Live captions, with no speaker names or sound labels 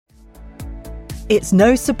It's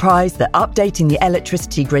no surprise that updating the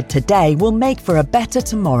electricity grid today will make for a better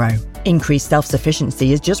tomorrow. Increased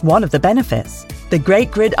self-sufficiency is just one of the benefits. The Great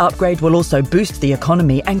Grid Upgrade will also boost the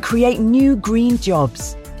economy and create new green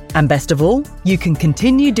jobs. And best of all, you can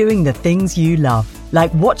continue doing the things you love,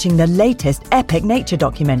 like watching the latest epic nature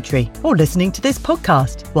documentary or listening to this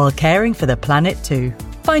podcast while caring for the planet too.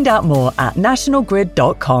 Find out more at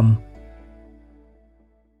nationalgrid.com.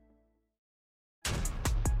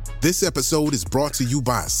 This episode is brought to you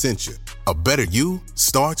by Essentia. A better you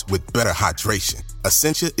starts with better hydration.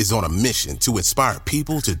 Essentia is on a mission to inspire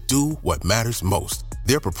people to do what matters most.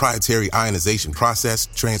 Their proprietary ionization process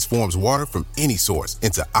transforms water from any source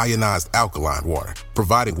into ionized alkaline water,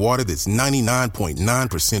 providing water that's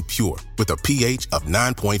 99.9% pure with a pH of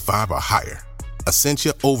 9.5 or higher.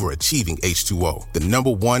 Essentia overachieving H2O, the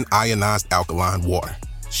 #1 ionized alkaline water.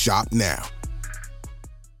 Shop now.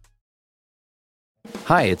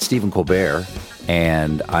 Hi, it's Stephen Colbert,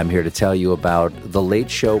 and I'm here to tell you about The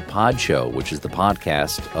Late Show Pod Show, which is the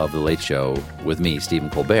podcast of The Late Show with me, Stephen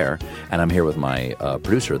Colbert, and I'm here with my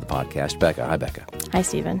producer of the podcast, Becca. Hi, Becca. Hi,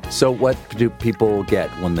 Stephen. So what do people get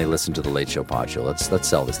when they listen to The Late Show Pod Show? Let's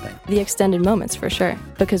sell this thing. The extended moments, for sure,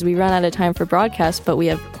 because we run out of time for broadcast, but we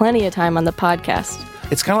have plenty of time on the podcast.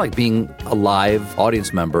 It's kind of like being a live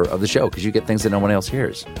audience member of the show because you get things that no one else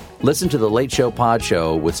hears. Listen to The Late Show Pod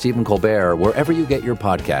Show with Stephen Colbert wherever you get your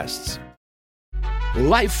podcasts.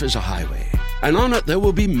 Life is a highway, and on it there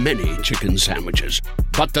will be many chicken sandwiches.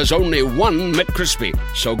 But there's only one McCrispy.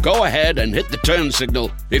 So go ahead and hit the turn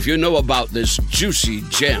signal if you know about this juicy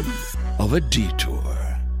gem of a detour.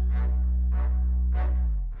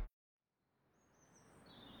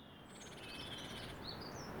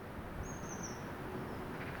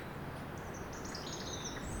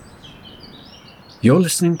 You're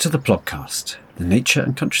listening to The Plodcast, the nature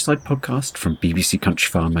and countryside podcast from BBC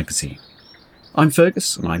Countryfile magazine. I'm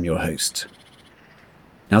Fergus and I'm your host.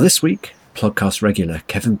 Now this week, Plodcast regular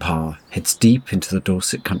Kevin Parr heads deep into the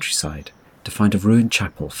Dorset countryside to find a ruined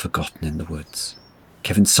chapel forgotten in the woods.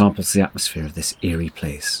 Kevin samples the atmosphere of this eerie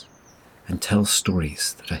place and tells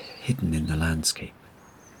stories that are hidden in the landscape.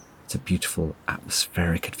 It's a beautiful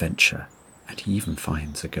atmospheric adventure, and he even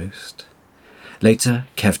finds a ghost. Later,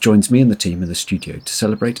 Kev joins me and the team in the studio to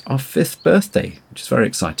celebrate our 5th birthday, which is very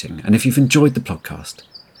exciting. And if you've enjoyed the podcast,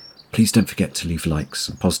 please don't forget to leave likes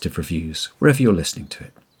and positive reviews wherever you're listening to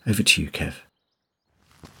it. Over to you, Kev.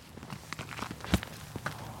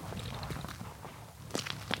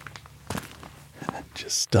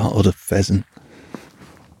 Just startled a pheasant.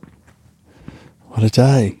 What a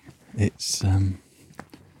day. It's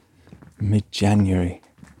mid-January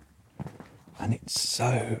and it's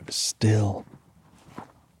so still.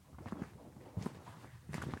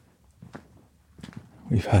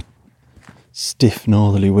 We've had stiff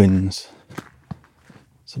northerly winds,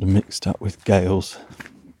 sort of mixed up with gales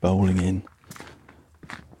bowling in,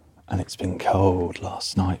 and it's been cold.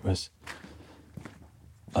 Last night was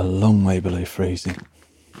a long way below freezing,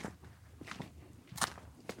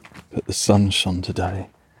 but the sun shone today,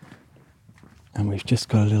 and we've just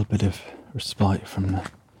got a little bit of respite from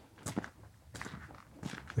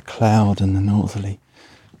the cloud and the northerly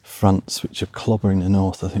fronts, which are clobbering the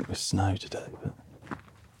north, I think, with snow today. But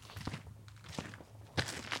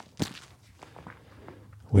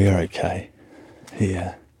we are okay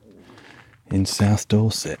here in South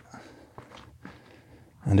Dorset,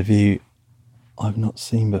 and a view I've not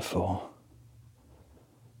seen before,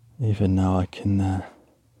 even though I can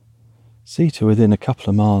see to within a couple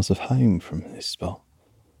of miles of home from this spot.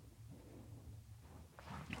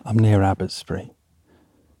 I'm near Abbotsbury,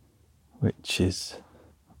 which is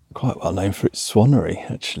quite well known for its swannery,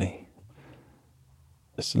 actually.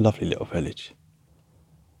 It's a lovely little village,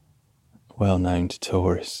 well known to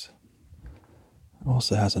tourists. It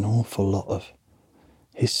also has an awful lot of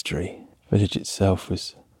history. The village itself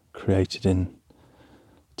was created in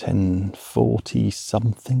 1040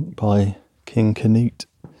 something by King Canute,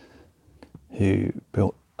 who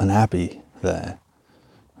built an abbey there,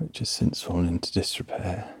 which has since fallen into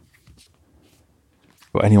disrepair.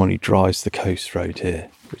 But anyone who drives the coast road here,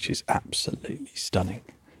 which is absolutely stunning,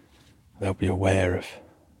 they'll be aware of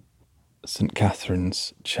St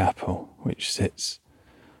Catherine's Chapel, which sits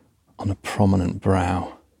on a prominent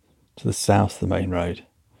brow to the south of the main road.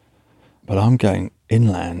 But I'm going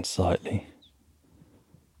inland slightly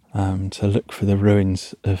to look for the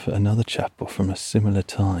ruins of another chapel from a similar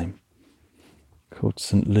time called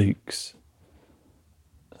St Luke's,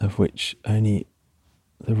 of which only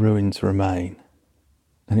the ruins remain,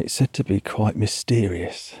 and it's said to be quite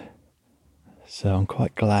mysterious. So I'm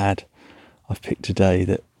quite glad I've picked a day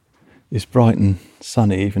that is bright and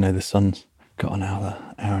sunny, even though the sun's got another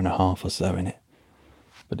hour and a half or so in it,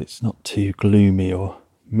 but it's not too gloomy or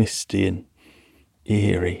misty and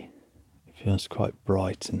eerie. It feels quite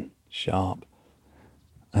bright and sharp.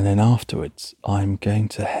 And then afterwards, I'm going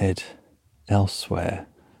to head elsewhere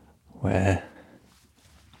where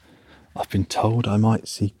I've been told I might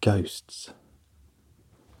see ghosts.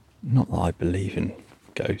 Not that I believe in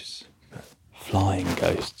ghosts, but flying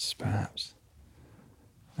ghosts perhaps.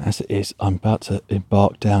 As it is, I'm about to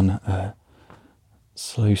embark down a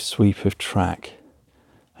slow sweep of track,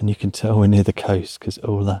 and you can tell we're near the coast because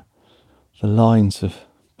all the lines of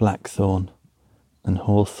blackthorn and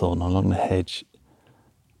hawthorn along the hedge,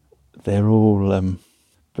 they're all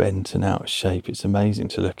bent and out of shape. It's amazing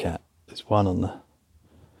to look at. There's one on the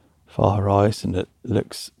far horizon that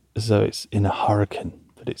looks as though it's in a hurricane,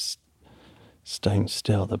 but it's stone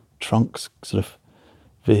still. The trunk sort of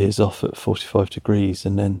veers off at 45 degrees,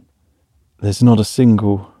 and then there's not a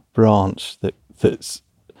single branch that's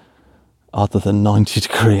other than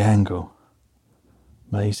 90-degree angle.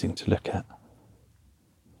 Amazing to look at.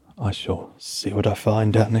 I shall see what I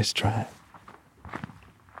find down this track.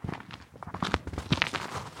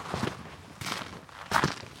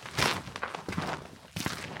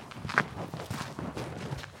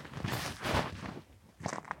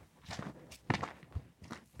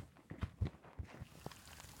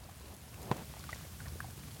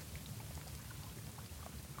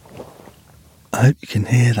 I hope you can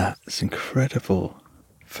hear that. It's incredible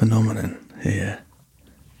phenomenon here.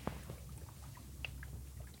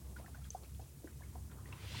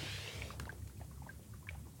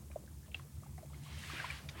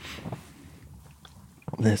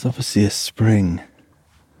 There's obviously a spring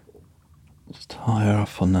just higher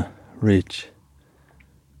up on the ridge,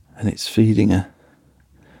 and it's feeding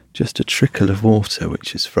just a trickle of water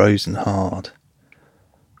which is frozen hard.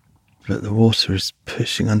 But the water is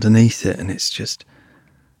pushing underneath it, and it's just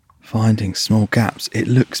finding small gaps. It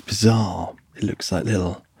looks bizarre. It looks like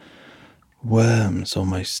little worms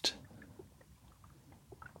almost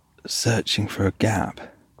searching for a gap.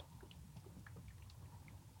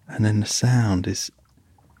 And then the sound is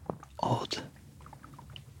odd,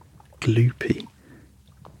 gloopy.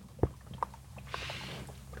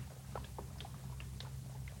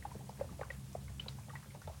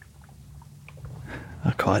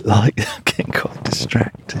 I quite like it. I'm getting quite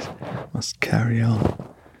distracted. Must carry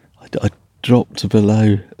on. I dropped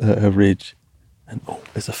below a ridge, and oh,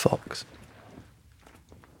 there's a fox.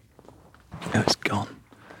 Oh, it's gone.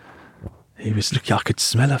 He was looking. I could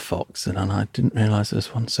smell a fox, and I didn't realise there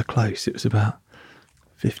was one so close. It was about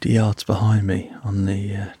 50 yards behind me on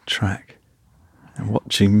the track, and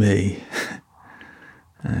watching me.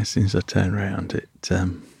 And as soon as I turned round, it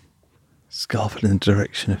scarfed in the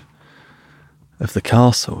direction of the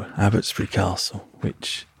castle, Abbotsbury Castle,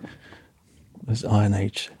 which was Iron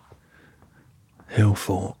Age hill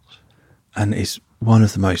fort, and is one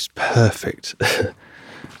of the most perfect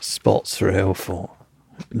spots for a hill fort,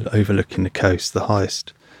 overlooking the coast, the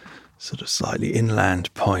highest sort of slightly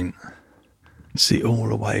inland point. You see all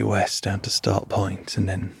the way west down to Start Point, and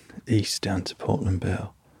then east down to Portland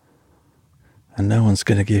Bill. And no one's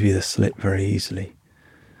going to give you the slip very easily.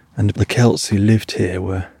 And the Celts who lived here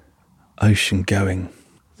were ocean going.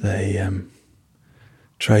 They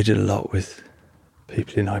traded a lot with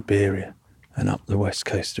people in Iberia and up the west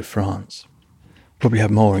coast of France. Probably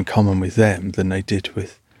had more in common with them than they did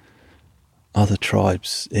with other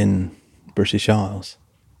tribes in British Isles.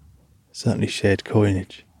 Certainly shared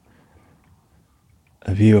coinage.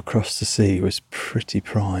 A view across the sea was pretty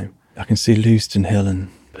prime. I can see Lewsden Hill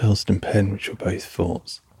and Pilsden Pen, which were both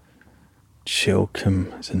forts.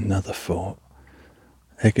 Chilcombe is another fort.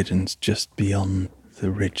 Egerton's just beyond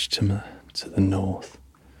the ridge to the north.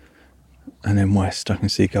 And then west I can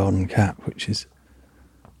see Golden Cap, which is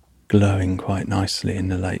glowing quite nicely in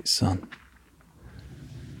the late sun.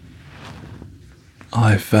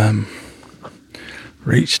 I've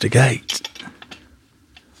reached a gate.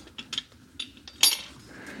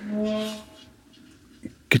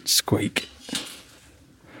 Good squeak.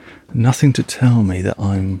 Nothing to tell me that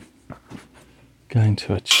I'm going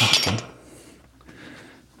to a chapel,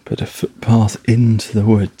 but a footpath into the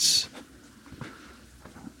woods.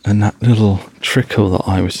 And that little trickle that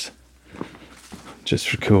I was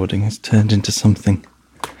just recording has turned into something,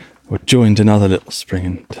 or joined another little spring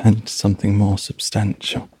and turned into something more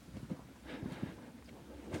substantial.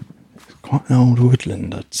 It's quite an old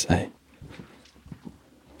woodland, I'd say.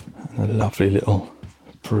 And a lovely little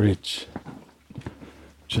bridge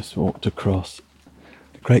just walked across.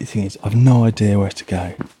 The great thing is I've no idea where to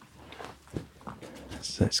go.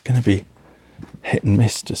 So it's going to be hit and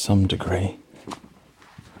miss to some degree.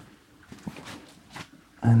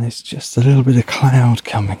 And there's just a little bit of cloud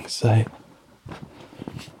coming, so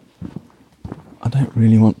I don't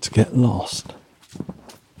really want to get lost.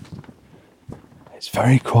 It's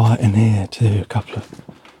very quiet in here too. A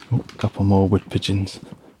couple more wood pigeons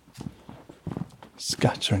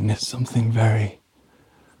scattering. There's something very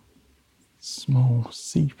small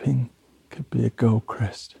seeping. Could be a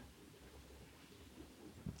goldcrest.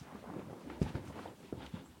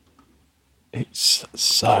 It's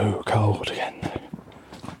so cold again though.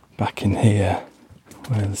 Back in here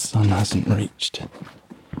where the sun hasn't reached.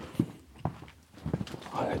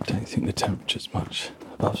 I don't think the temperature's much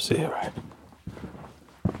above 0.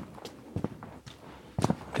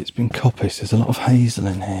 It's been coppiced. There's a lot of hazel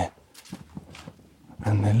in here,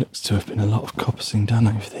 and there looks to have been a lot of coppicing done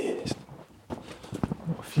over the years.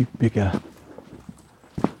 A few bigger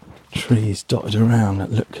trees dotted around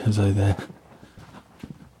that look as though they're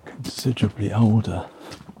considerably older,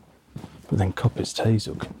 but then coppiced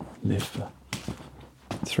hazel can live for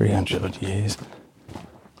 300 odd years.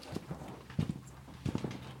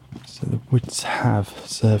 So the woods have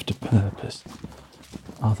served a purpose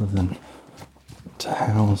other than to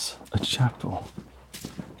house a chapel.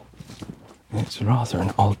 It's rather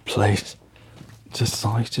an odd place to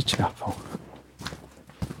site a chapel.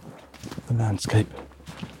 The landscape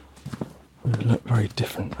would look very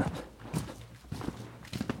different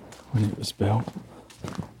when it was built,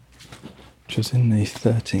 which was in the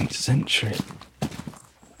 13th century,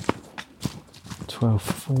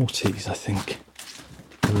 1240s I think.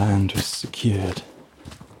 The land was secured.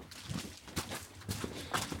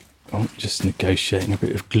 Oh, just negotiating a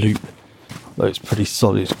bit of gloop, although it's pretty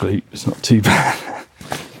solid gloop, it's not too bad.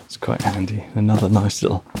 It's quite handy. Another nice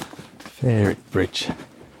little fairy bridge.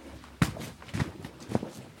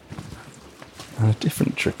 And a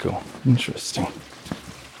different trickle, interesting.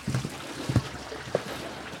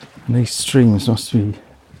 And these streams must be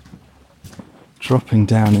dropping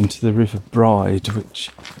down into the River Bride, which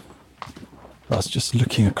I was just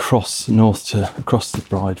looking across the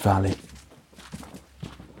Bride Valley.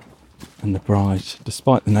 And the Bride,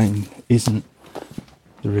 despite the name, isn't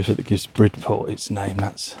the river that gives Bridport its name,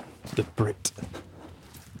 that's the Brit.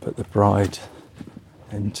 But the Bride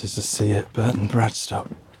enters the sea at Burton Bradstock.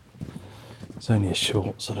 It's only a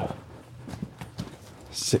short sort of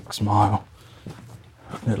 6 mile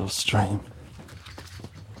little stream.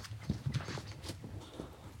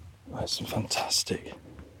 There's some fantastic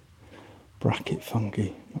bracket fungi.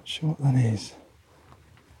 Not sure what that is.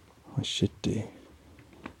 I should do.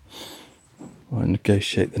 I'll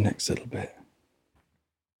negotiate the next little bit.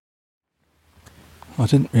 I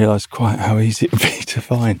didn't realise quite how easy it would be to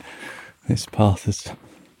find. This path has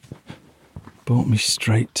brought me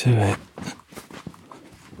straight to it.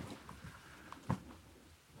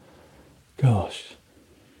 Gosh.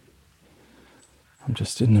 I'm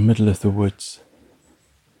just in the middle of the woods.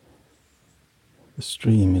 The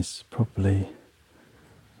stream is probably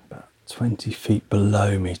about 20 feet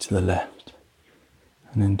below me to the left.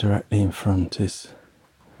 And then directly in front is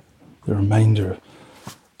the remainder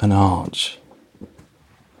of an arch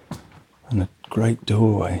and a great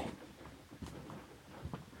doorway.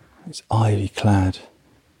 It's ivy clad.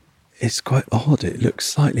 It's quite odd, it looks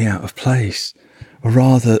slightly out of place. Or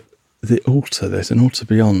rather, the altar, there's an altar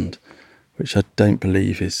beyond, which I don't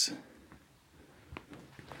believe is,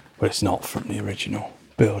 well, it's not from the original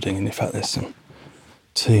building. And in fact, there's some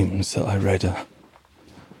tombs that I read a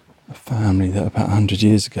family that about 100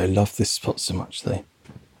 years ago loved this spot so much they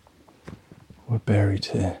were buried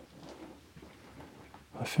here.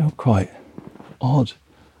 I feel quite odd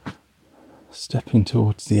stepping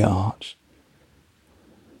towards the arch.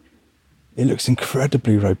 It looks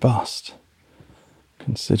incredibly robust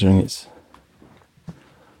considering it's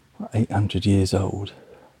 800 years old.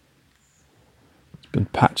 It's been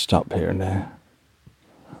patched up here and there.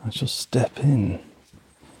 I shall step in.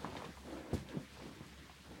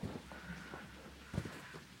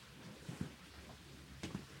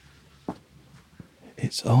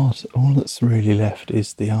 It's odd, all that's really left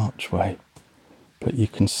is the archway, but you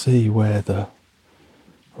can see where the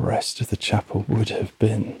rest of the chapel would have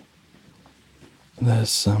been. There's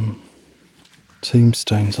some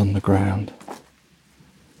tombstones on the ground,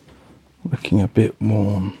 looking a bit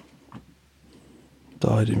worn.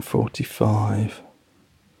 Died in 45.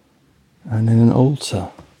 And then an altar,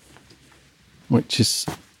 which is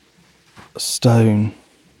a stone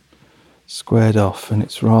squared off, and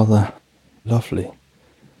it's rather lovely.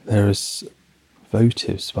 There is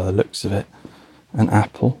votives by the looks of it. An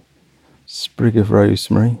apple, sprig of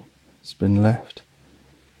rosemary has been left,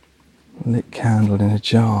 a lit candle in a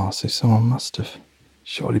jar, so someone must have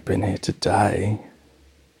surely been here today.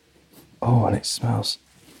 Oh, and it smells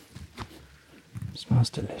smells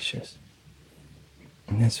delicious.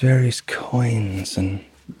 And there's various coins, and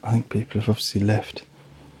I think people have obviously left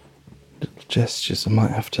little gestures. I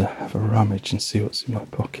might have to have a rummage and see what's in my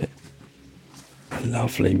pocket. A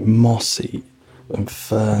lovely mossy and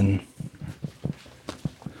fern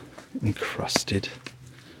encrusted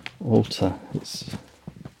altar.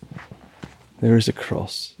 There is a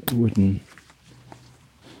cross, a wooden.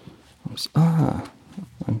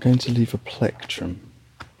 I'm going to leave a plectrum,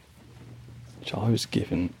 which I was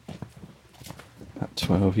given about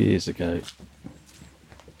 12 years ago.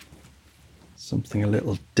 Something a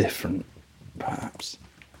little different, perhaps.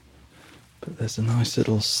 But there's a nice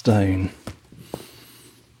little stone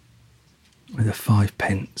with a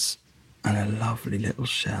 5p and a lovely little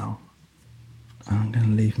shell. And I'm going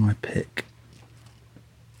to leave my pick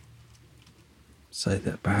so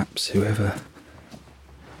that perhaps whoever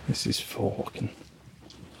this is for can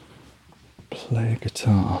play a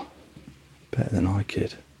guitar better than I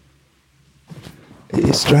could. It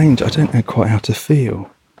is strange, I don't know quite how to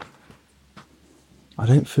feel. I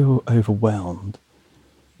don't feel overwhelmed,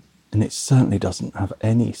 and it certainly doesn't have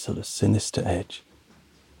any sort of sinister edge.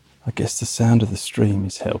 I guess the sound of the stream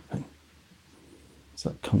is helping. It's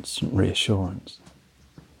that constant reassurance.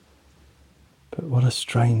 But what a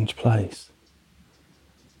strange place.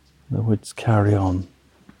 The woods carry on,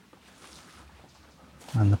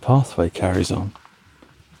 and the pathway carries on.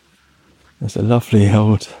 There's a lovely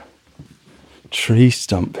old tree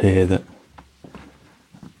stump here that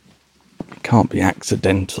can't be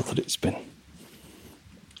accidental that it's been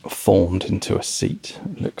formed into a seat.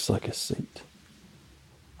 It looks like a seat.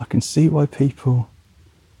 I can see why people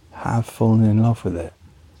have fallen in love with it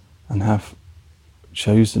and have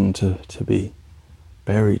chosen to be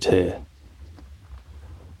buried here.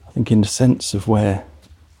 I think in the sense of where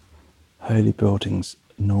holy buildings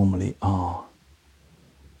normally are.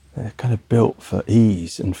 They're kind of built for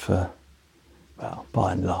ease and for, well,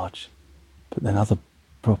 by and large, but then other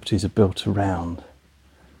properties are built around.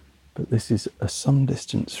 But this is some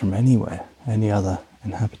distance from anywhere, any other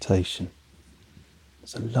inhabitation.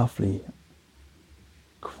 It's a lovely,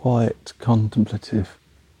 quiet, contemplative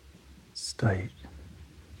state.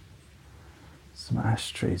 Some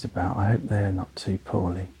ash trees about. I hope they're not too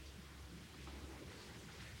poorly.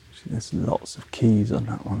 Actually, there's lots of keys on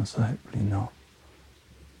that one, so hopefully not.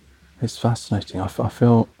 It's fascinating. I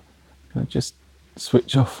feel just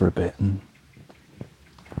switch off for a bit and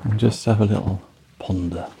just have a little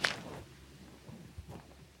ponder.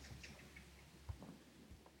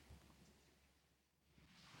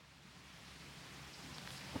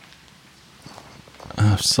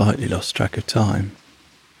 I've slightly lost track of time.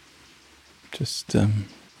 Just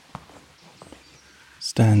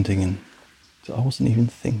standing, and I wasn't even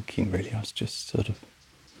thinking really. I was just sort of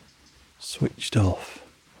switched off.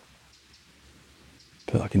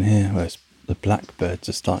 But I can hear the blackbirds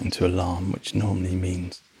are starting to alarm, which normally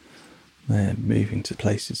means they're moving to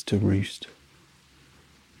places to roost.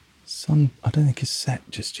 Sun, I don't think is set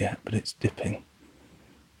just yet, but it's dipping.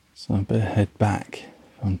 So I better head back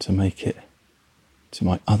if I want to make it to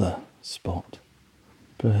my other spot.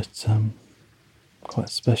 But quite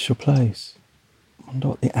a special place. I wonder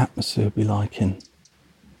what the atmosphere will be like in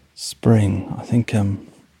spring. I think I'm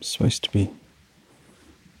supposed to be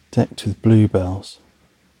decked with bluebells.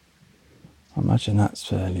 I imagine that's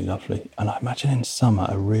fairly lovely. And I imagine in summer,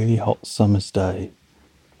 a really hot summer's day,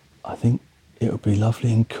 I think it would be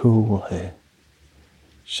lovely and cool here.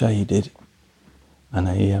 Shaded, and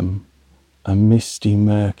a misty,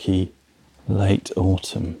 murky, late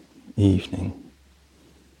autumn evening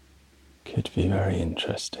could be very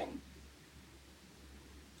interesting.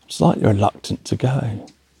 I'm slightly reluctant to go,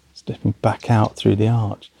 stepping back out through the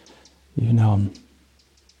arch, even though I'm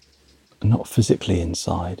not physically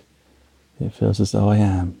inside. It feels as though I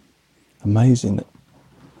am. Amazing that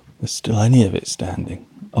there's still any of it standing.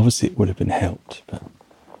 Obviously it would have been helped, but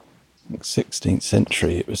in the 16th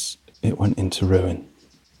century it went into ruin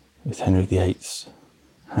with Henry VIII's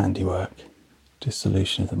handiwork,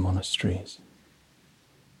 dissolution of the monasteries.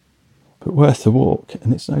 But worth the walk,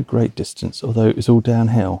 and it's no great distance, although it was all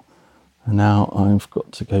downhill. And now I've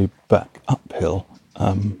got to go back uphill.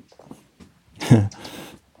 I'll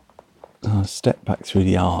step back through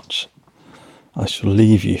the arch. I shall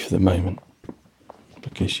leave you for the moment,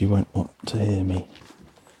 because you won't want to hear me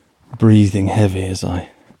breathing heavy as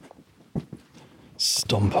I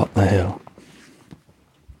stomp up the hill.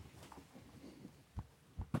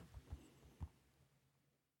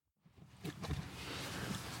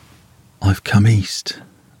 I've come east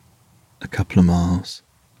a couple of miles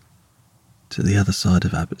to the other side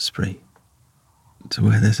of Abbotsbury, to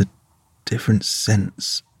where there's a different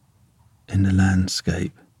sense in the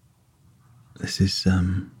landscape. This is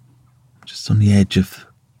just on the edge of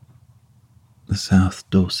the South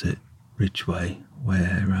Dorset Ridgeway,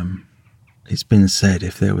 where it's been said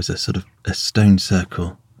if there was a sort of a stone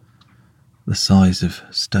circle the size of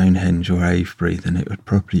Stonehenge or Avebury, then it would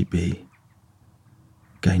probably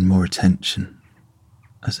gain more attention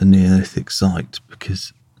as a Neolithic site,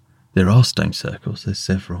 because there are stone circles, there's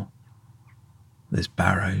several. There's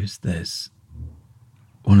barrows, there's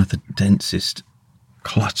one of the densest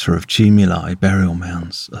clutter of tumuli, burial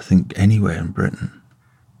mounds, I think, anywhere in Britain.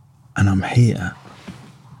 And I'm here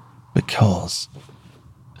because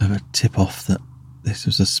of a tip-off that this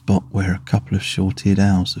was a spot where a couple of short-eared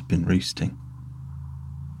owls have been roosting.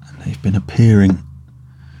 And they've been appearing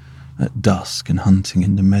at dusk and hunting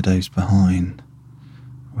in the meadows behind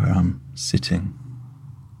where I'm sitting.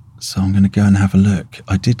 So I'm going to go and have a look.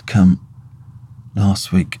 I did come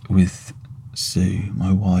last week with Sue,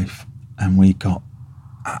 my wife, and we got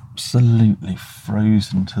absolutely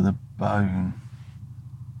frozen to the bone.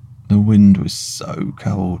 The wind was so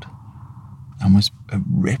cold and was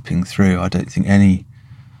ripping through. I don't think any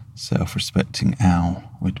self-respecting owl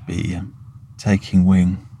would be taking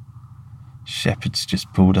wing. Shepherd's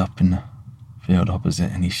just pulled up in the field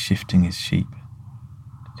opposite and he's shifting his sheep,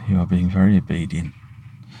 who are being very obedient.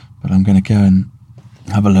 But I'm going to go and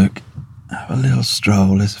have a look, have a little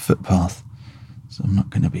stroll. There's a footpath, so I'm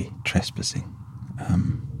not going to be trespassing.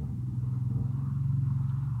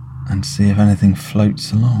 And see if anything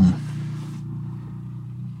floats along.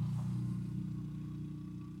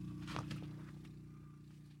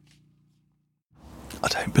 I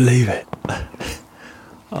don't believe it.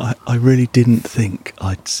 I really didn't think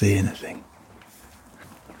I'd see anything.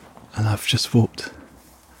 And I've just walked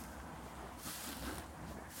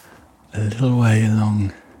a little way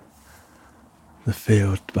along the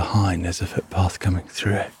field behind. There's a footpath coming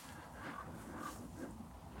through it.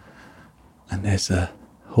 And there's a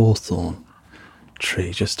hawthorn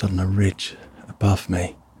tree just on a ridge above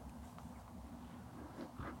me.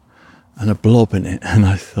 And a blob in it. And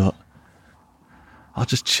I thought, I'll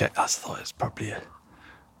just check. I thought it was probably a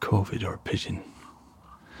corvid or a pigeon.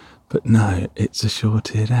 But no, it's a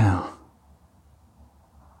short-eared owl.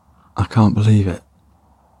 I can't believe it.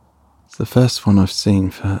 It's the first one I've seen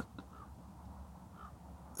for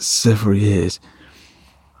several years.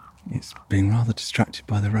 It's being rather distracted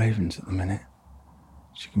by the ravens at the minute,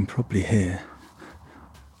 which you can probably hear.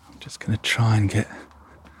 I'm just going to try and get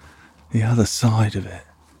the other side of it.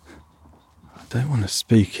 I don't want to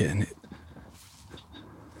spook it, and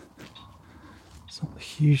it's not a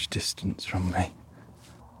huge distance from me.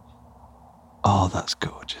 Oh, that's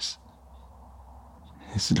gorgeous.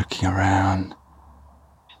 It's looking around.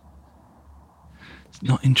 It's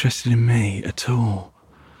not interested in me at all,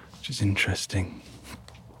 which is interesting.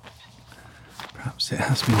 Perhaps it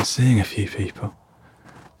has been seeing a few people.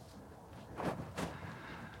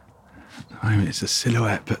 At the moment it's a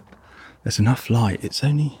silhouette, but there's enough light. It's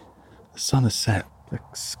only the sun has set. The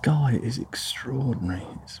sky is extraordinary.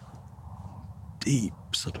 It's deep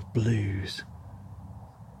sort of blues,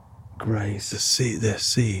 greys. The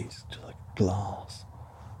sea is like glass.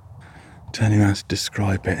 Turning around to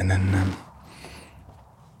describe it and then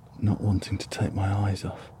not wanting to take my eyes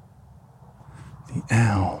off. The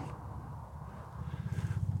owl.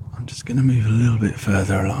 I'm just going to move a little bit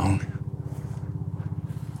further along.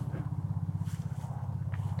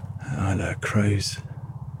 Hello, crows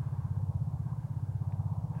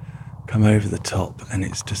come over the top, and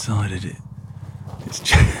it's decided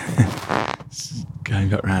it's going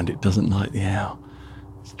back round. It doesn't like the owl.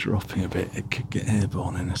 It's dropping a bit. It could get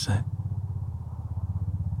airborne in a sec.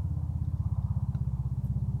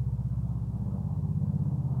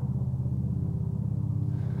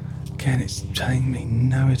 Again, it's paying me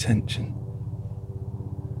no attention.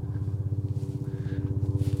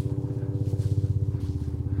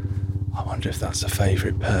 I wonder if that's a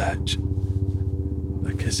favourite perch,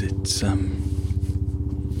 because it's a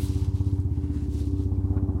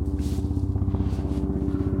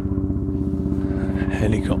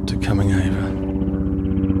helicopter coming over.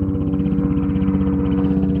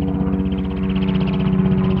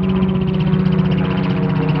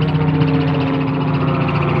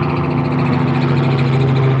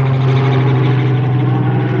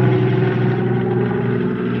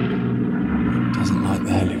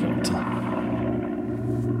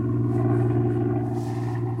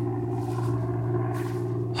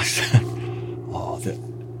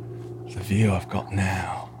 I've got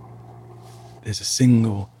now, there's a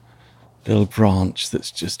single little branch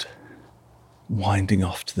that's just winding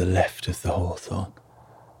off to the left of the hawthorn,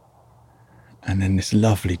 and then this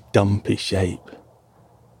lovely dumpy shape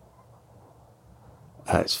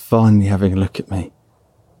It's finally having a look at me.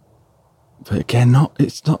 But again,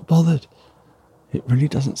 it's not bothered. It really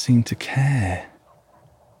doesn't seem to care.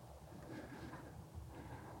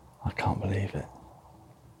 I can't believe it.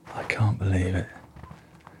 I can't believe it.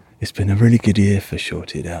 It's been a really good year for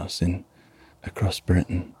short-eared owls across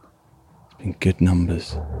Britain. It's been good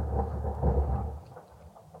numbers.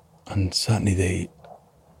 And certainly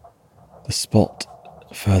the spot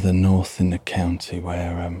further north in the county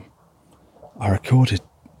where I recorded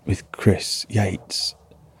with Chris Yates.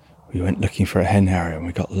 We went looking for a hen harrier and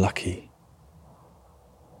we got lucky.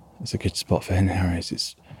 It's a good spot for hen harriers.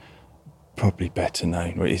 It's probably better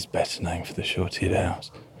known, or it is better known for the short-eared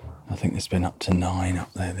owls. I think there's been up to 9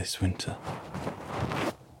 up there this winter.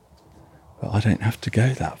 But I don't have to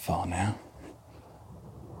go that far now.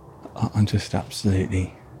 I'm just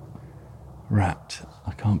absolutely rapt.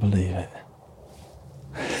 I can't believe it.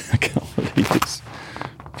 I can't believe it's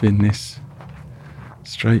been this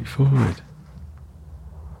straightforward.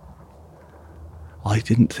 I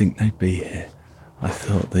didn't think they'd be here. I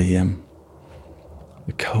thought the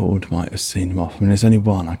cold might have seen them off. I mean, there's only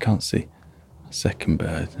one. I can't see a second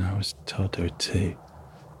bird. And I was told there were 2,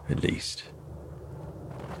 at least.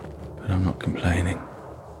 But I'm not complaining.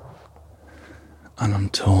 And I'm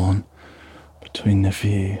torn between the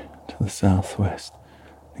view to the southwest,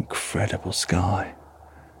 incredible sky,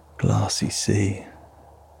 glassy sea,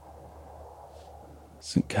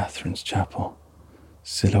 St. Catherine's Chapel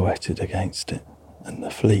silhouetted against it, and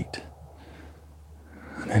the Fleet,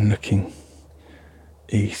 and then looking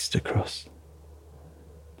east across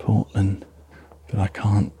Portland, but I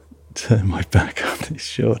can't turn my back on this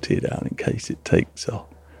short-eared owl in case it takes off,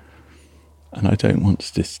 and I don't want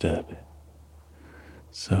to disturb it.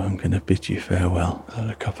 So I'm going to bid you farewell. I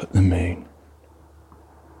look up at the moon,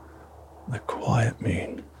 the quiet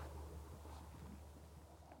moon.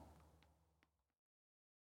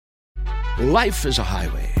 Life is a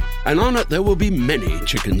highway, and on it there will be many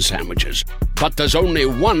chicken sandwiches. But there's only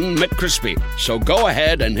one McCrispy. So go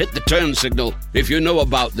ahead and hit the turn signal if you know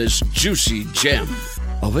about this juicy gem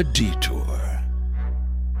of a detour.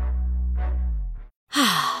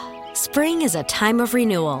 Spring is a time of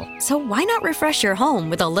renewal, so why not refresh your home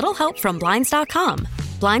with a little help from Blinds.com?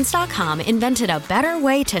 Blinds.com invented a better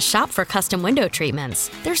way to shop for custom window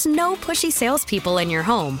treatments. There's no pushy salespeople in your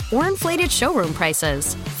home or inflated showroom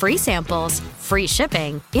prices. Free samples, free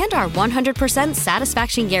shipping, and our 100%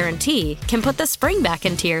 satisfaction guarantee can put the spring back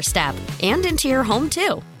into your step and into your home,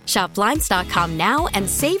 too. Shop Blinds.com now and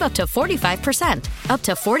save up to 45%. Up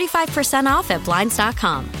to 45% off at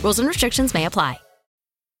Blinds.com. Rules and restrictions may apply.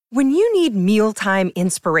 When you need mealtime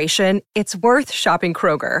inspiration, it's worth shopping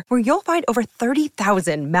Kroger, where you'll find over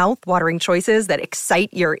 30,000 mouth-watering choices that excite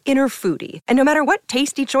your inner foodie. And no matter what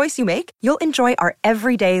tasty choice you make, you'll enjoy our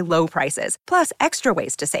everyday low prices, plus extra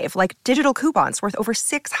ways to save, like digital coupons worth over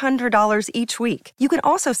 $600 each week. You can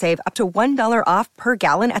also save up to $1 off per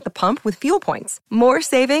gallon at the pump with fuel points. More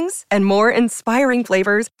savings and more inspiring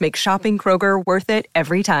flavors make shopping Kroger worth it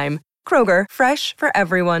every time. Kroger, fresh for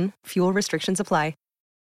everyone. Fuel restrictions apply.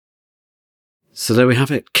 So there we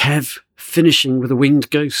have it. Kev finishing with a winged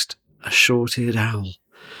ghost, a short-eared owl.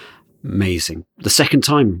 Amazing. The second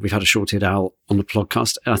time we've had a short-eared owl on the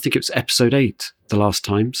podcast. I think it was episode 8 the last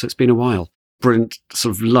time, so it's been a while. Brilliant,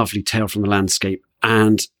 sort of lovely tale from the landscape.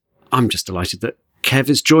 And I'm just delighted that Kev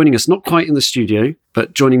is joining us, not quite in the studio,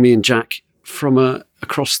 but joining me and Jack from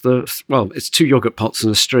across it's 2 yogurt pots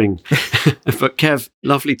and a string. But Kev,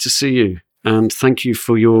 lovely to see you. And thank you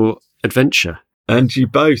for your adventure. And you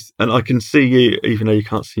both, and I can see you, even though you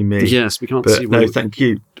can't see me. Yes, we can't see you. No, thank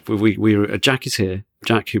you. Jack is here.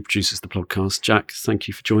 Jack, who produces the podcast. Jack, thank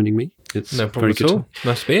you for joining me. It's no problem at all.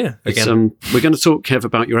 Nice to be here again. We're going to talk, Kev,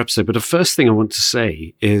 about your episode, but the first thing I want to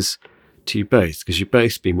say is to you both, because you've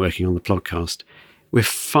both been working on the podcast, we're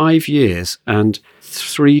 5 years and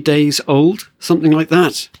 3 days old, something like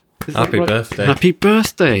that. Happy birthday. Happy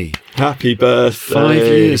birthday. Happy birthday. 5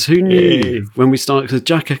 years. Who knew when we started?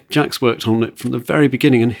 Because Jack's worked on it from the very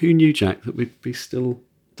beginning, and who knew, Jack, that we'd be still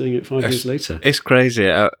doing it 5 years later? It's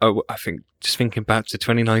crazy. I think just thinking back to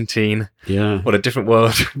 2019. Yeah. What a different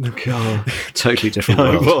world. God. Totally different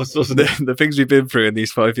world. It was, wasn't it? The things we've been through in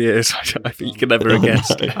these 5 years, I think you can never have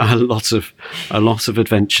guessed. A lot of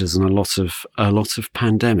adventures and a lot of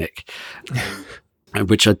pandemic.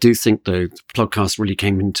 Which I do think, though, the podcast really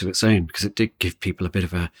came into its own because it did give people a bit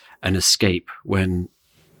of an escape when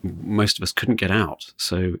most of us couldn't get out.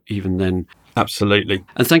 So even then... Absolutely.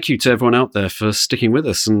 And thank you to everyone out there for sticking with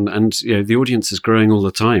us. And you know, the audience is growing all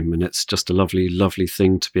the time, and it's just a lovely, lovely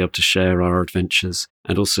thing to be able to share our adventures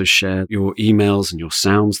and also share your emails and your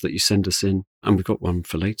sounds that you send us in. And we've got one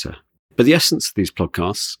for later. But the essence of these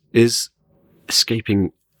podcasts is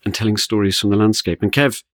escaping and telling stories from the landscape. And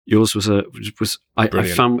Kev, yours was I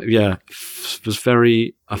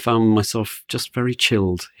found myself just very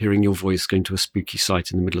chilled hearing your voice going to a spooky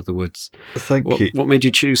site in the middle of the woods. Thank you. What made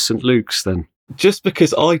you choose St. Luke's then? Just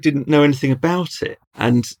because I didn't know anything about it.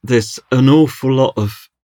 And there's an awful lot of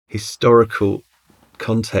historical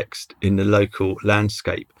context in the local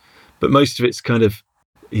landscape. But most of it's kind of,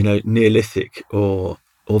 Neolithic or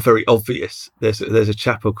very obvious. There's a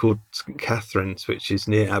chapel called St. Catherine's, which is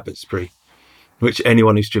near Abbotsbury, which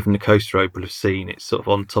anyone who's driven the coast road will have seen. It's sort of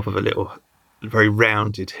on top of a little, very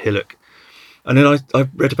rounded hillock. And then I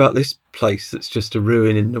read about this place that's just a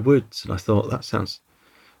ruin in the woods, and I thought that sounds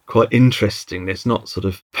quite interesting. There's not sort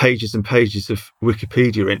of pages and pages of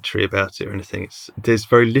Wikipedia entry about it or anything. There's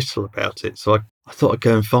very little about it. So I thought I'd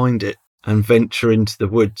go and find it and venture into the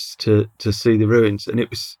woods to see the ruins. And it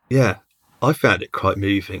was, I found it quite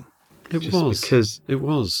moving. It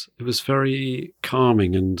was very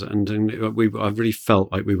calming, and I really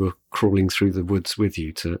felt like we were crawling through the woods with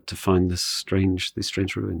you to find these strange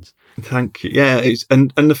ruins. Thank you. Yeah,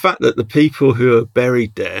 and the fact that the people who are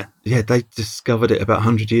buried there, they discovered it about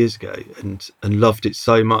 100 years ago and loved it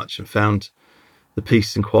so much and found the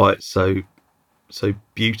peace and quiet so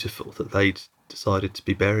beautiful that they'd decided to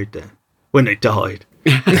be buried there when they died.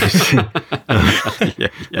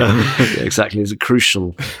 Exactly. It's a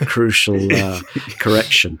crucial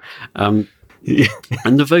correction. And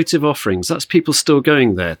the votive offerings, that's people still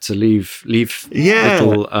going there to leave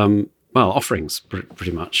little offerings,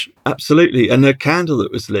 pretty much. Absolutely. And a candle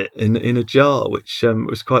that was lit in a jar, which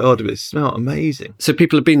was quite odd, but it smelled amazing. So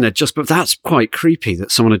people have been there but that's quite creepy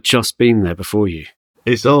that someone had just been there before you.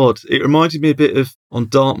 It's odd. It reminded me a bit of, on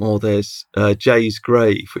Dartmoor, there's Jay's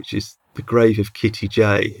grave, which is the grave of Kitty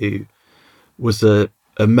Jay, who was a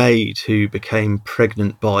maid who became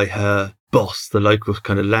pregnant by her boss, the local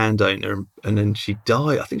kind of landowner, and then she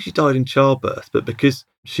died. I think she died in childbirth, but because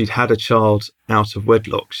she'd had a child out of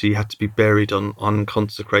wedlock, she had to be buried on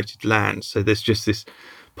unconsecrated land. So there's just this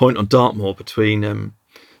point on Dartmoor between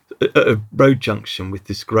a road junction with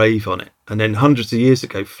this grave on it. And then hundreds of years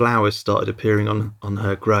ago, flowers started appearing on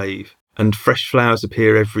her grave, and fresh flowers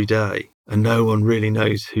appear every day. And no one really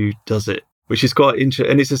knows who does it, which is quite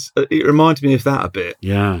interesting. And it reminded me of that a bit.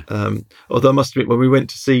 Yeah. Although I must admit, when we went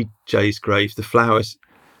to see Jay's grave, the flowers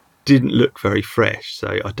didn't look very fresh.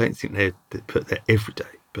 So I don't think they're put there every day.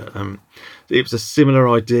 But it was a similar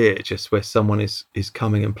idea, just where someone is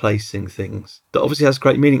coming and placing things that obviously has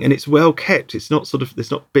great meaning. And it's well kept. It's not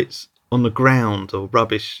there's not bits on the ground or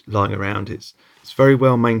rubbish lying around. It's very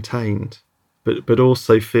well maintained, but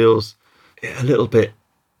also feels a little bit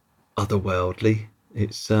otherworldly.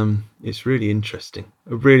 It's really interesting,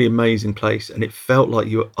 a really amazing place, and it felt like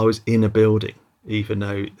I was in a building, even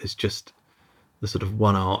though there's just the sort of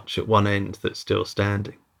one arch at one end that's still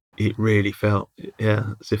standing. It really felt,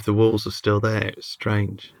 as if the walls are still there. It was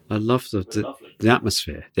strange. I love the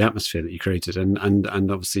atmosphere that you created, and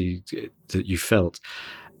obviously that you felt.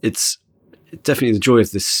 It's definitely the joy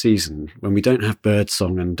of this season when we don't have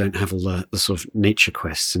birdsong and don't have all the sort of nature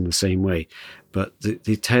quests in the same way, but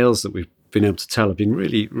the tales that we've been able to tell have been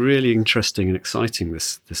really, really interesting and exciting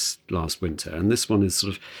this last winter. And this one is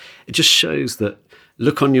sort of, it just shows that,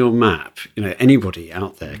 look on your map, anybody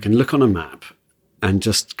out there can look on a map and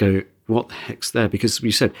just go, what the heck's there? Because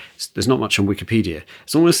you said there's not much on Wikipedia.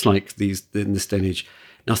 It's almost like in this day and age,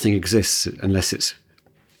 nothing exists unless it's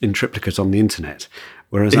in triplicate on the internet.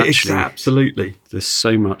 Whereas actually, absolutely, there's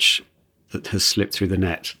so much that has slipped through the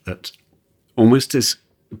net that almost is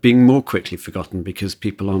being more quickly forgotten because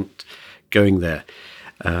people aren't going there.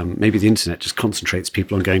 Maybe the internet just concentrates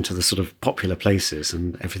people on going to the sort of popular places,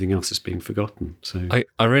 and everything else is being forgotten. So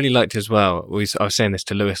I really liked as well. I was saying this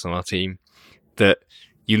to Lewis on our team, that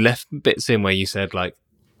you left bits in where you said, like,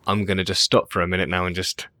 I'm going to just stop for a minute now and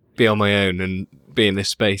just be on my own and be in this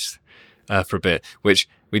space for a bit, which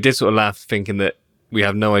we did sort of laugh, thinking that we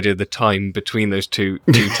have no idea the time between those two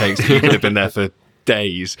takes. You could have been there for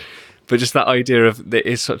days. But just that idea of it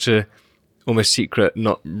is such a almost secret,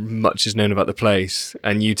 not much is known about the place,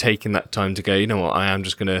 and you taking that time to go, you know what, I am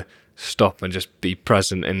just going to stop and just be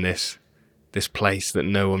present in this place that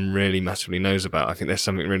no one really massively knows about. I think there's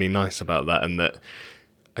something really nice about that, and that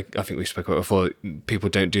I think we spoke about before, people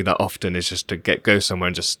don't do that often, is just to go somewhere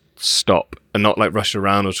and just stop and not like rush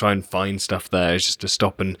around or try and find stuff there. It's just to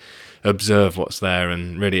stop and observe what's there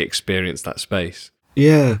and really experience that space.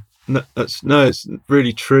 Yeah. No, it's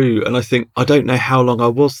really true. And I think, I don't know how long I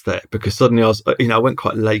was there, because suddenly I went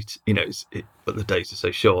quite late, but the days are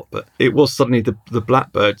so short, but it was suddenly the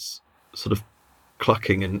blackbirds sort of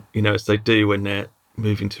clucking, and, as they do when they're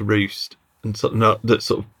moving to roost, and that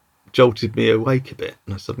sort of jolted me awake a bit.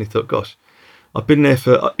 And I suddenly thought, gosh, I've been there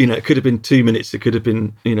for, it could have been 2 minutes, it could have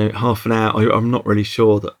been, half an hour. I'm not really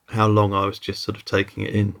sure how long I was just sort of taking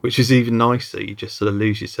it in, which is even nicer. You just sort of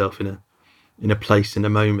lose yourself in a place, in a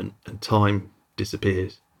moment, and time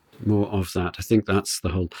disappears. More of that. I think that's the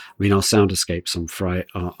whole. Our sound escapes on Friday,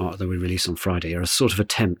 that we release on Friday, are a sort of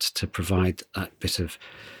attempt to provide that bit of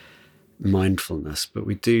mindfulness. But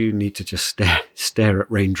we do need to just stare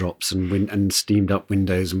at raindrops and steamed up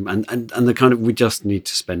windows and the kind of. We just need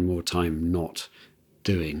to spend more time not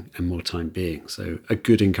doing and more time being. So a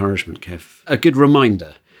good encouragement, Kev. A good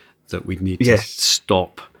reminder that we need to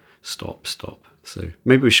stop. So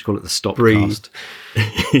maybe we should call it the Stopcast.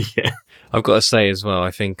 Yeah. I've got to say as well, I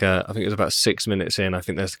think it was about 6 minutes in. I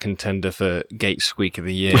think there's a contender for Gate Squeak of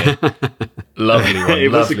the Year. Lovely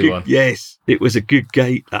one, lovely one. Yes, it was a good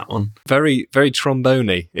gate, that one. Very, very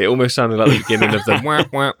trombone-y. It almost sounded like the beginning of the wah,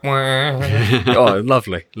 wah, wah. Oh,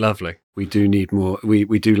 lovely. We do need more.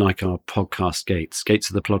 We do like our podcast gates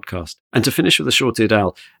of the podcast. And to finish with the short-eared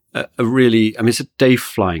owl, it's a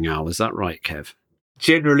day-flying owl. Is that right, Kev?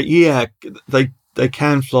 Generally, yeah, they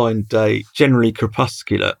can fly in day, generally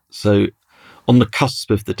crepuscular. So on the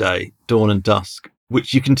cusp of the day, dawn and dusk,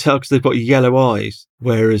 which you can tell because they've got yellow eyes,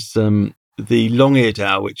 whereas the long-eared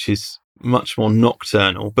owl, which is much more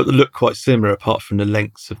nocturnal, but they look quite similar apart from the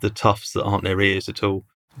lengths of the tufts that aren't their ears at all.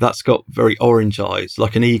 That's got very orange eyes,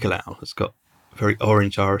 like an eagle owl. It's got very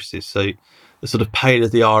orange irises. So the sort of paler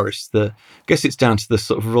the iris, I guess it's down to the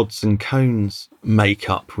sort of rods and cones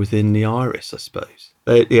makeup within the iris, I suppose.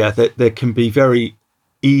 They can be very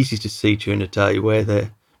easy to see during the day where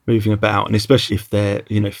they're moving about, and especially if their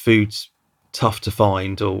food's tough to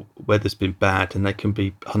find or weather's been bad, and they can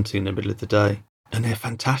be hunting in the middle of the day, and they're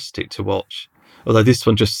fantastic to watch. Although this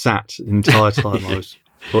one just sat the entire time I was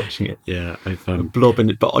watching it, blobbing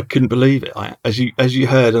it, but I couldn't believe it. As you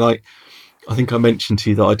heard, and I think I mentioned to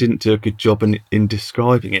you that I didn't do a good job in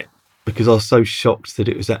describing it because I was so shocked that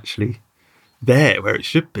it was actually there where it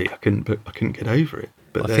should be. I couldn't get over it.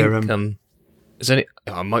 But I think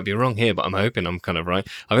I might be wrong here, but I'm hoping I'm kind of right.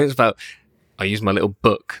 I think it's about. I used my little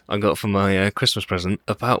book I got for my Christmas present.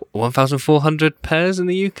 About 1,400 pairs in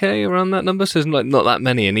the UK, around that number. So it's not that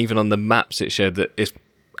many. And even on the maps, it showed that it's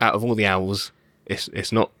out of all the owls,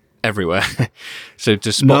 it's not everywhere. So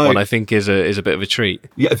to spot one, I think is a bit of a treat.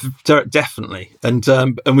 Yeah, definitely. And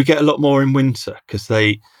we get a lot more in winter because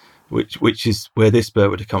which is where this bird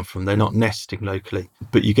would have come from. They're not nesting locally,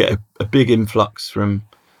 but you get a big influx from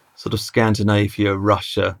sort of Scandinavia,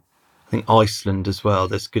 Russia, I think Iceland as well.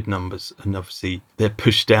 There's good numbers, and obviously they're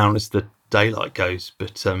pushed down as the daylight goes,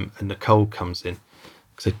 but and the cold comes in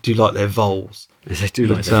because they do like their voles. They do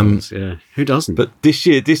like their voles, yeah. Who doesn't? But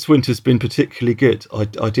this winter's been particularly good.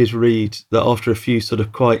 I did read that after a few sort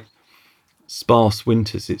of quite sparse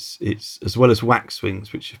winters, it's as well as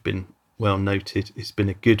waxwings, which have been well noted, it's been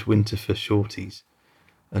a good winter for shorties.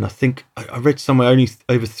 And I think I read somewhere only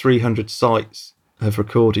over 300 sites have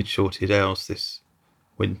recorded short-eared owls this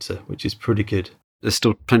winter, which is pretty good. There's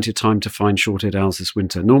still plenty of time to find short-eared owls this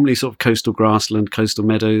winter. Normally sort of coastal grassland, coastal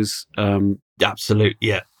meadows. Absolutely,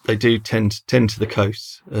 yeah. They do tend to the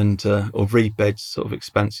coast and or reed beds, sort of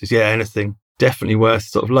expanses. Yeah, anything. Definitely worth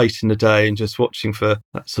sort of late in the day and just watching for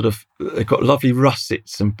that sort of. They've got lovely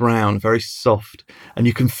russets and brown, very soft, and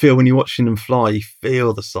you can feel when you're watching them fly. You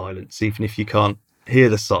feel the silence, even if you can't hear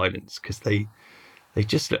the silence, because they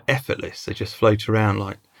just look effortless. They just float around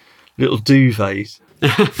like little duvets.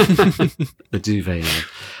 The duvet.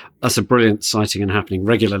 That's a brilliant sighting and happening.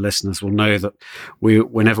 Regular listeners will know that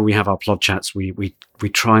whenever we have our plod chats, we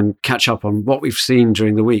try and catch up on what we've seen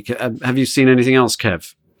during the week. Have you seen anything else,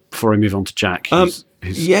 Kev? Before I move on to Jack, who's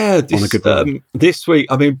on a good run. This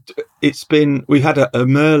week, we had a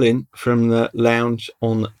Merlin from the lounge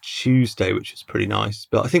on Tuesday, which was pretty nice.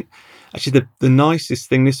 But I think actually the nicest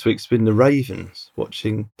thing this week's been the ravens,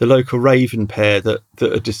 watching the local raven pair that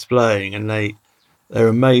are displaying, and they're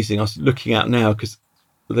amazing. I was looking out now because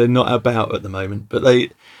they're not about at the moment, but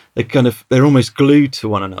they're almost glued to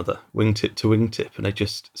one another, wingtip to wingtip, and they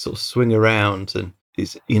just sort of swing around, and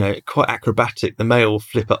it's quite acrobatic. The male will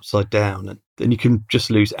flip upside down, and then you can just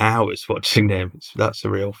lose hours watching them. That's a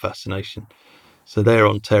real fascination. So they're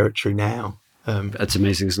on territory now. That's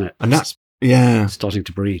amazing, isn't it? And that's starting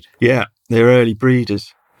to breed. Yeah, they're early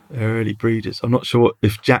breeders. I'm not sure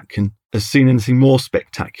if Jack has seen anything more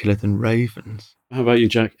spectacular than ravens. How about you,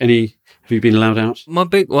 Jack? Have you been allowed out? My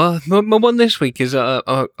one this week is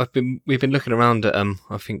we've been looking around at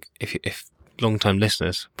I think if long-time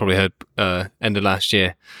listeners probably heard end of last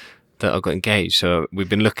year that I got engaged. So we've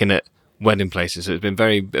been looking at wedding places. So it's been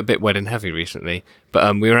a bit wedding heavy recently.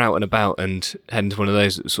 But we were out and about and heading to one of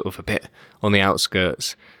those that was sort of a bit on the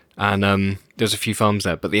outskirts. And there's a few farms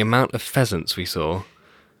there. But the amount of pheasants we saw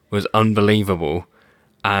was unbelievable.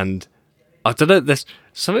 And I don't know, there's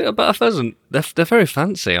something about a pheasant. They're very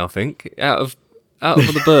fancy, I think. Out of all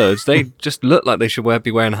the birds, they just look like they should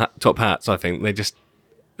be wearing top hats, I think.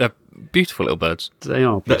 They're beautiful little birds. They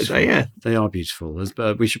are beautiful. Yeah. They are beautiful.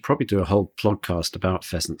 We should probably do a whole podcast about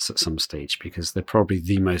pheasants at some stage, because they're probably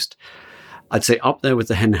the most, I'd say, up there with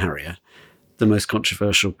the hen harrier, the most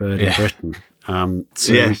controversial bird in Britain.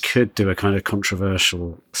 We could do a kind of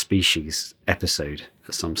controversial species episode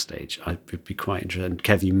at some stage. I would be quite interested. And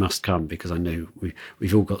Kev, you must come, because I know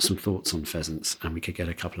we've all got some thoughts on pheasants, and we could get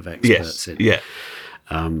a couple of experts in. Yeah.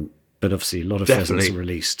 But obviously, a lot of pheasants are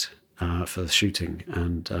released for the shooting,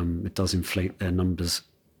 and it does inflate their numbers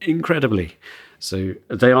incredibly. So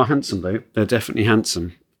they are handsome, though. They're definitely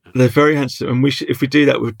handsome. They're very handsome, and if we do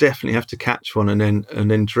that, we'll definitely have to catch one and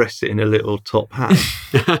then dress it in a little top hat.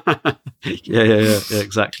 yeah,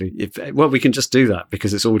 exactly. We can just do that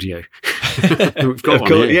because it's audio. We've got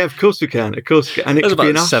one here. Yeah, of course we can. And it could be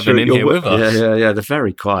an usher 7 in here with us. Yeah. They're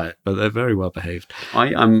very quiet, but they're very well behaved.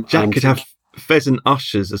 Jack could have pheasant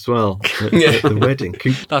ushers as well at the wedding.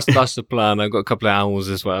 That's the plan. I've got a couple of owls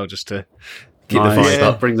as well, just to keep the vibe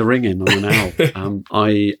up. Bring the ring in on an owl.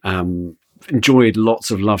 I enjoyed lots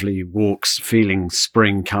of lovely walks, feeling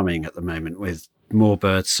spring coming at the moment, with more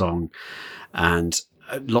bird song and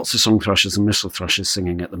lots of song thrushes and mistle thrushes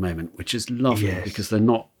singing at the moment, which is lovely because they're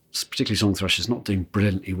not, particularly song thrushes, not doing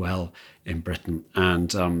brilliantly well in Britain. And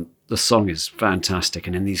the song is fantastic.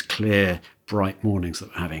 And in these clear, bright mornings that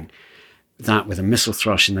we're having, that with a mistle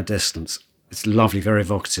thrush in the distance, it's lovely, very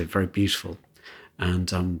evocative, very beautiful,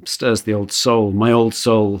 and stirs the old soul, my old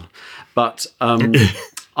soul. But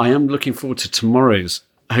I am looking forward to tomorrow's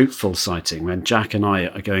hopeful sighting, when Jack and I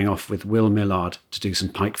are going off with Will Millard to do some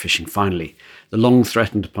pike fishing, finally, the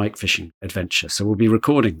long-threatened pike fishing adventure. So we'll be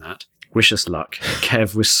recording that. Wish us luck.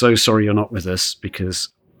 Kev, we're so sorry you're not with us,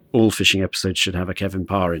 because all fishing episodes should have a Kevin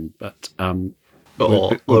Parr in, but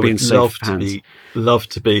we'll be in safe hands. Love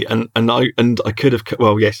to be, and I could have.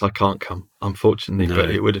 Well, yes, I can't come, unfortunately, but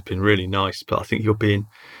it would have been really nice. But I think you'll be in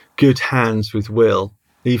good hands with Will,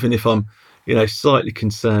 even if I'm, slightly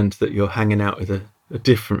concerned that you're hanging out with a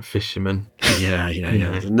different fisherman. Yeah.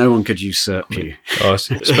 No one could usurp you. Oh,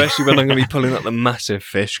 especially when I'm going to be pulling up the massive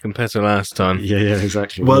fish compared to last time. Yeah,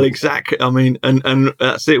 exactly. Well, exactly. I mean, and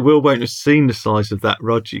that's it. Will won't have seen the size of that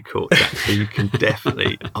rod you caught, Jack, so you can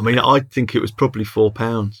definitely. I mean, I think it was probably 4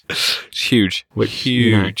 pounds. It's huge.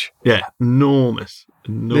 Huge. Enormous.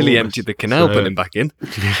 Nearly emptied the canal, putting him back in.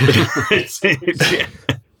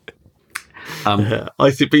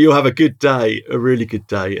 I think, but you'll have a good day, a really good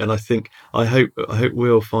day, and I hope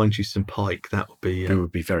we'll find you some pike. That would be it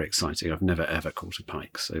would be very exciting. I've never ever caught a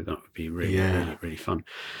pike, so that would be really fun.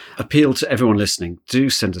 Appeal to everyone listening: do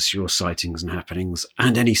send us your sightings and happenings,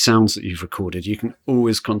 and any sounds that you've recorded. You can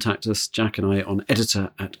always contact us, Jack and I, on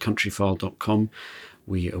editor@countryfile.com.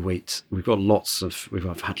 We await. We've got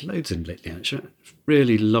I've had loads in lately, actually.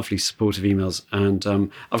 Really lovely, supportive emails, and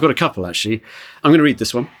I've got a couple actually. I'm going to read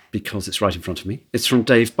this one because it's right in front of me. It's from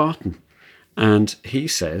Dave Barton, and he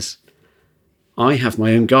says, "I have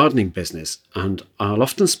my own gardening business, and I'll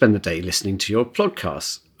often spend the day listening to your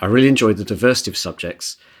podcasts. I really enjoy the diversity of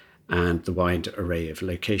subjects and the wide array of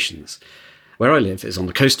locations. Where I live is on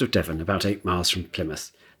the coast of Devon, about 8 miles from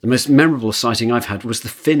Plymouth. The most memorable sighting I've had was the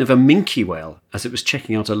fin of a minke whale as it was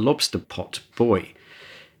checking out a lobster pot buoy.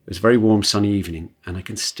 It was a very warm, sunny evening, and I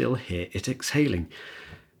can still hear it exhaling."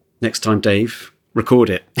 Next time, Dave, record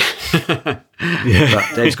it. But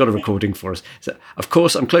Dave's got a recording for us. So, of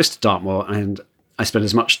course, I'm close to Dartmoor, and I spend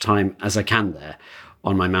as much time as I can there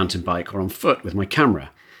on my mountain bike or on foot with my camera,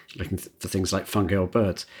 looking for things like fungi or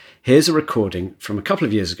birds. Here's a recording from a couple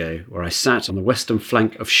of years ago where I sat on the western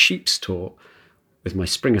flank of Sheep's Tor with my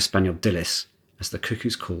Springer Spaniel Dillis as the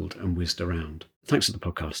cuckoos called and whizzed around. Thanks for the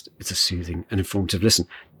podcast. It's a soothing and informative listen.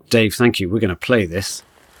 Dave, thank you. We're going to play this.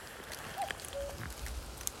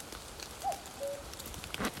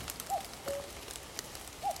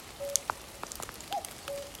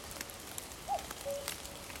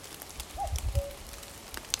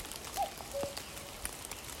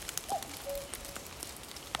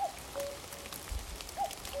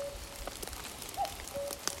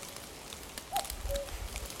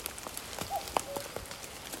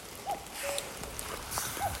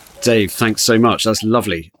 Dave, thanks so much. That's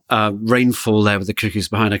lovely. Rainfall there with the cuckoos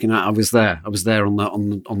behind. I was there on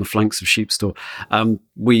the flanks of Sheep's Tor.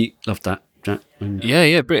 We loved that, Jack.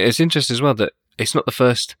 Yeah. It's interesting as well that it's not the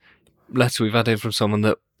first letter we've had in from someone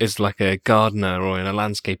that is like a gardener or in a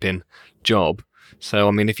landscaping job. So,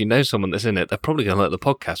 I mean, if you know someone that's in it, they're probably going to like the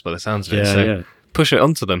podcast by the sounds of it. So push it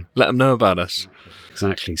onto them. Let them know about us.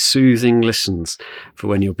 Exactly. Soothing listens for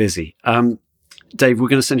when you're busy. Dave, we're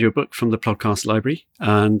going to send you a book from the podcast library.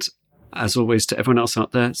 And as always, to everyone else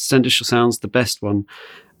out there, send us your sounds. The best one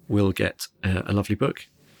will get a lovely book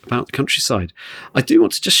about the countryside. I do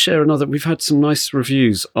want to just share another. We've had some nice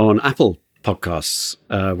reviews on Apple Podcasts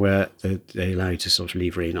where they allow you to sort of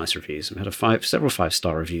leave really nice reviews. We've had several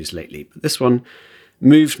 5-star reviews lately, but this one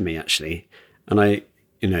moved me actually. And I,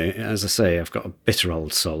 as I say, I've got a bitter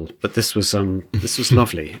old soul, but this was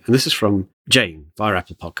lovely. And this is from Jane via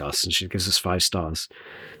Apple Podcasts, and she gives us 5 stars.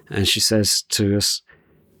 And she says to us,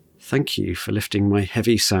 "Thank you for lifting my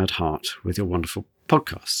heavy, sad heart with your wonderful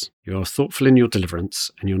podcasts. You are thoughtful in your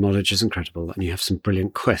deliverance, and your knowledge is incredible, and you have some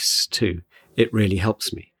brilliant quests too. It really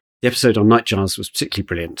helps me. The episode on nightjars was particularly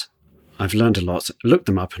brilliant. I've learned a lot, looked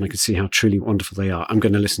them up, and I can see how truly wonderful they are. I'm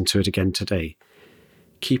going to listen to it again today.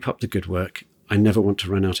 Keep up the good work. I never want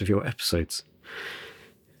to run out of your episodes."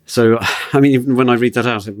 So, I mean, even when I read that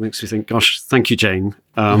out, it makes me think, gosh, thank you, Jane.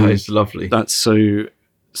 It's lovely. That's so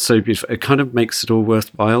beautiful. It kind of makes it all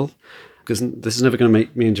worthwhile, because this is never going to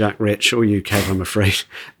make me and Jack rich, or you, Kev, I'm afraid.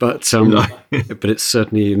 But but it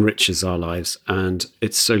certainly enriches our lives, and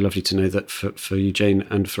it's so lovely to know that for you, Jane,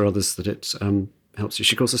 and for others, that it helps you.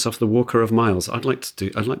 She calls herself the Walker of Miles. I think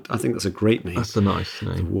that's a great name. That's a nice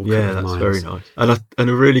name. The Walker of that's Miles. very nice, and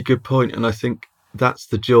a really good point. And I think that's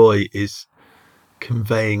the joy, is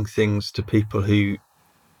conveying things to people who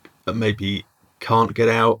maybe can't get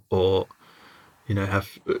out, or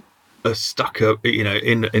have are stuck in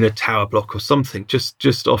a tower block or something.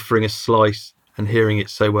 Just offering a slice and hearing it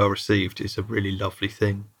so well received is a really lovely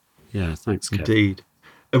thing. Yeah, thanks, Kev. Indeed.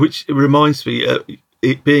 Which reminds me,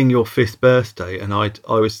 it being your 5th birthday, and I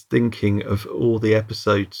was thinking of all the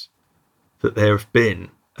episodes that there have been,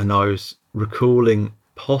 and I was recalling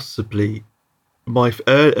possibly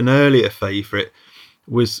an earlier favourite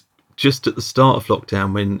was just at the start of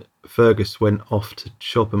lockdown when Fergus went off to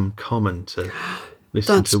Chobham Common to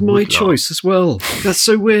listen That's to my woodlark. choice as well. That's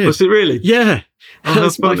so weird. Was it really? Yeah. Oh,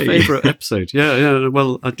 that's my funny. favourite episode. Yeah.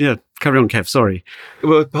 Well, carry on, Kev. Sorry.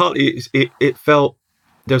 Well, partly it felt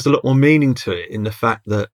there was a lot more meaning to it, in the fact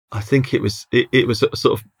that I think it was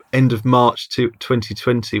sort of end of March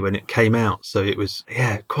 2020 when it came out. So it was,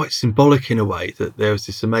 quite symbolic in a way, that there was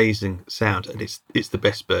this amazing sound, and it's the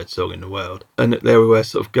best bird song in the world. And there we were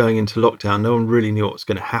sort of going into lockdown. No one really knew what was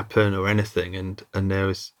going to happen or anything. And there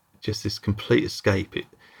was just this complete escape.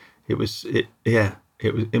 It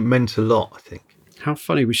meant a lot, I think. How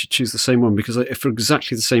funny we should choose the same one, because for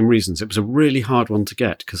exactly the same reasons. It was a really hard one to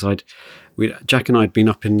get, because Jack and I had been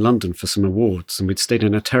up in London for some awards, and we'd stayed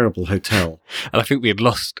in a terrible hotel. And I think we had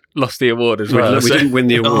lost the award as well. We didn't win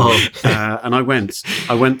the award. And I went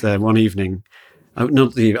there one evening. I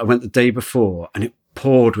went the day before, and it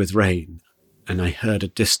poured with rain, and I heard a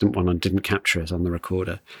distant one and didn't capture it on the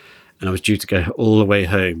recorder. And I was due to go all the way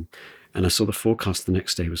home, and I saw the forecast the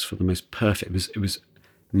next day was for the most perfect. It was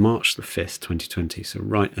March the 5th, 2020. So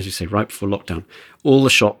right, as you say, right before lockdown, all the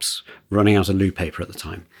shops running out of loo paper at the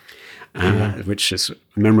time, which is a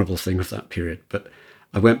memorable thing of that period. But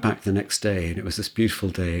I went back the next day, and it was this beautiful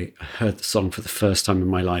day. I heard the song for the first time in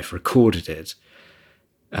my life, recorded it,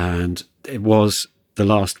 and it was the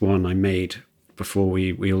last one I made before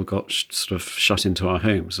we all got sort of shut into our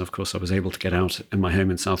homes. And of course, I was able to get out in my home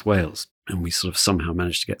in South Wales, and we sort of somehow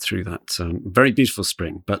managed to get through that very beautiful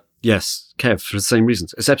spring. But yes, Kev, for the same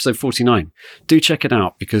reasons. It's episode 49. Do check it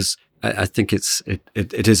out, because I think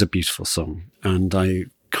it is a beautiful song, and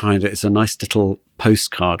it's a nice little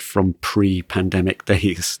postcard from pre-pandemic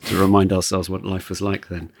days to remind ourselves what life was like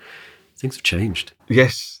then. Things have changed.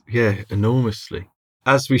 Yes, enormously.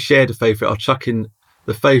 As we shared a favourite, I'll chuck in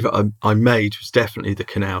the favourite I made was definitely the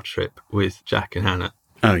canal trip with Jack and Hannah.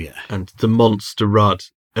 Oh, yeah. And the monster rud.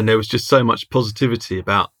 And there was just so much positivity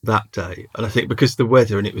about that day. And I think because the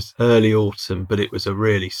weather, and it was early autumn, but it was a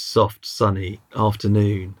really soft, sunny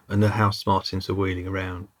afternoon, and the house martins were wheeling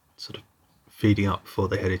around, sort of feeding up before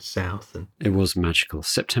they headed south. And it was magical.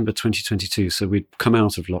 September 2022. So we'd come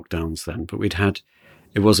out of lockdowns then, but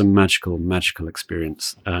it was a magical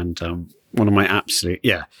experience. And one of my absolute,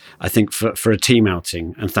 I think for a team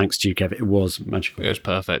outing, and thanks to you, Kev, it was magical. It was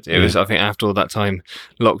perfect. It was, I think, after all that time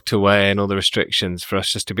locked away and all the restrictions, for us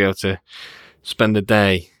just to be able to spend the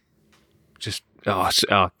day, I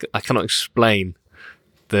cannot explain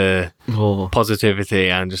the positivity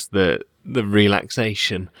and just the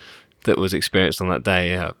relaxation that was experienced on that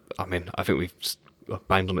day. I mean, I think we've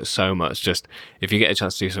banged on it so much. Just if you get a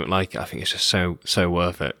chance to do something like it, I think it's just so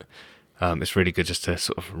worth it. It's really good just to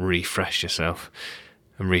sort of refresh yourself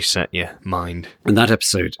and reset your mind. And that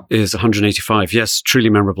episode is 185. Yes, truly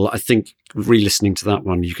memorable. I think re-listening to that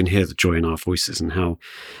one, you can hear the joy in our voices and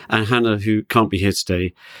Hannah, who can't be here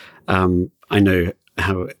today, I know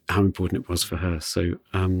how important it was for her. So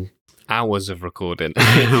hours of recording. We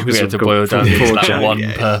had to boil down to that one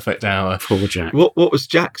perfect hour. Poor Jack. What was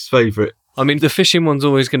Jack's favourite? I mean, the fishing one's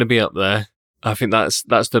always going to be up there. I think that's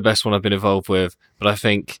the best one I've been involved with. But I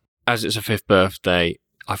think as it's a 5th birthday,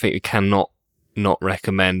 I think we cannot not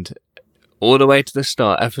recommend all the way to the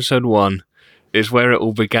start. Episode 1 is where it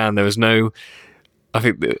all began. There was no, I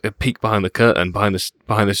think, a peek behind the curtain, behind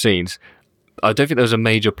the scenes. I don't think there was a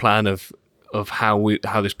major plan of how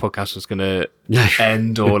this podcast was going to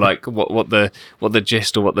end, or like what the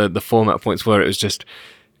gist or what the format points were. It was just,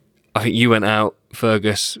 I think you went out,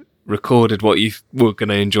 Fergus recorded what you were going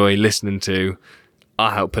to enjoy listening to.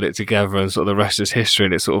 I helped put it together, and sort of the rest is history,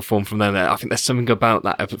 and it sort of formed from there. I think there's something about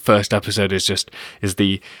that first episode is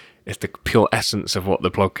the pure essence of what the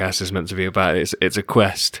podcast is meant to be about. It's a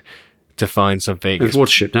quest to find something. It's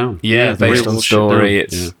Watership Down. Yeah, based on story.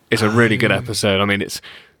 It's a really good episode. I mean, it's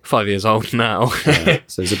 5 years old now.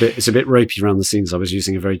 So it's a bit ropey around the scenes. I was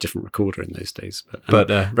using a very different recorder in those days. But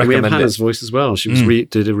we have Hannah's voice as well. She was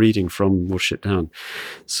did a reading from Watership Down.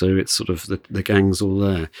 So it's sort of the gang's all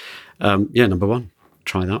there. Number 1.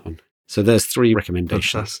 Try that one. So there's 3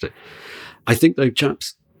 recommendations. Fantastic. I think, though,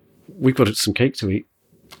 chaps, we've got some cake to eat.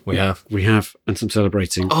 We have, and some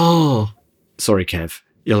celebrating. Oh, sorry, Kev.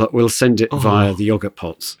 We'll send it via the yogurt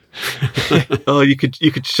pots. Oh, you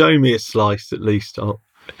could show me a slice at least.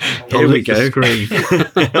 Here we go.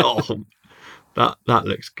 That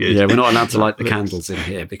looks good. Yeah, we're not allowed to light the candles in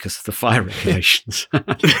here because of the fire regulations.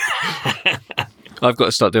 I've got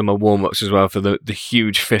to start doing my warm-ups as well for the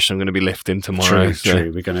huge fish I'm going to be lifting tomorrow.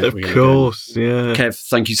 True. Of course, yeah. Kev,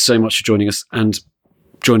 thank you so much for joining us, and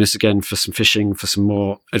join us again for some fishing, for some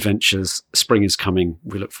more adventures. Spring is coming.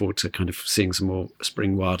 We look forward to kind of seeing some more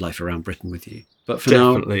spring wildlife around Britain with you. But for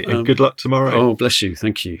Definitely. now... and good luck tomorrow. Oh, bless you.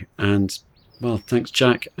 Thank you. And, well, thanks,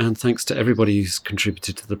 Jack, and thanks to everybody who's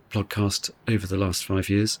contributed to the podcast over the last 5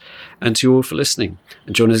 years, and to you all for listening.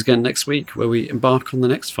 And join us again next week, where we embark on the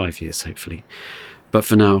next 5 years, hopefully. But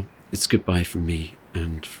for now, it's goodbye from me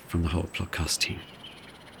and from the whole podcast team.